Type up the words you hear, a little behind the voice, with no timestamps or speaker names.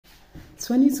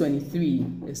2023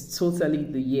 is totally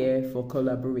the year for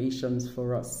collaborations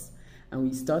for us, and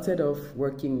we started off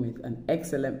working with an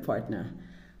excellent partner.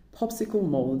 Popsicle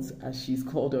Molds, as she's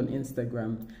called on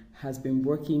Instagram, has been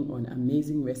working on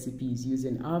amazing recipes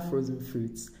using our frozen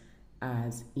fruits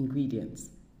as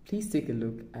ingredients. Please take a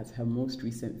look at her most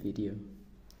recent video.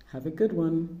 Have a good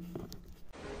one.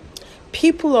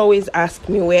 People always ask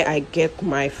me where I get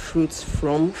my fruits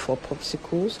from for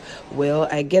popsicles. Well,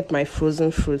 I get my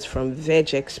frozen fruits from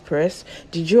Veg Express.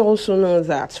 Did you also know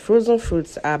that frozen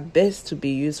fruits are best to be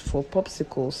used for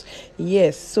popsicles?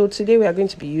 Yes, so today we are going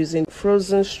to be using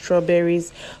frozen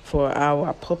strawberries for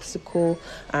our popsicle,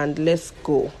 and let's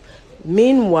go.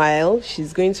 Meanwhile,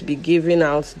 she's going to be giving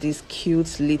out this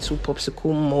cute little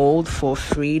popsicle mold for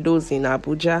free, those in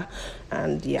Abuja.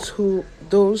 And yeah, to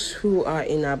those who are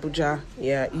in Abuja,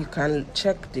 you can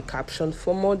check the caption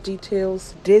for more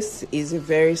details. This is a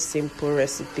very simple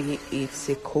recipe. It's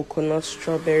a coconut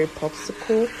strawberry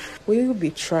popsicle. We will be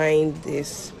trying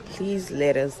this. Please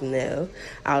let us know.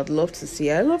 I love to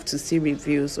see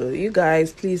reviews. So you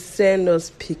guys, please send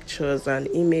us pictures and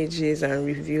images and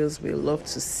reviews. We love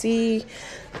to see.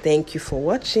 Thank you for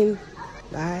watching.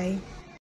 Bye.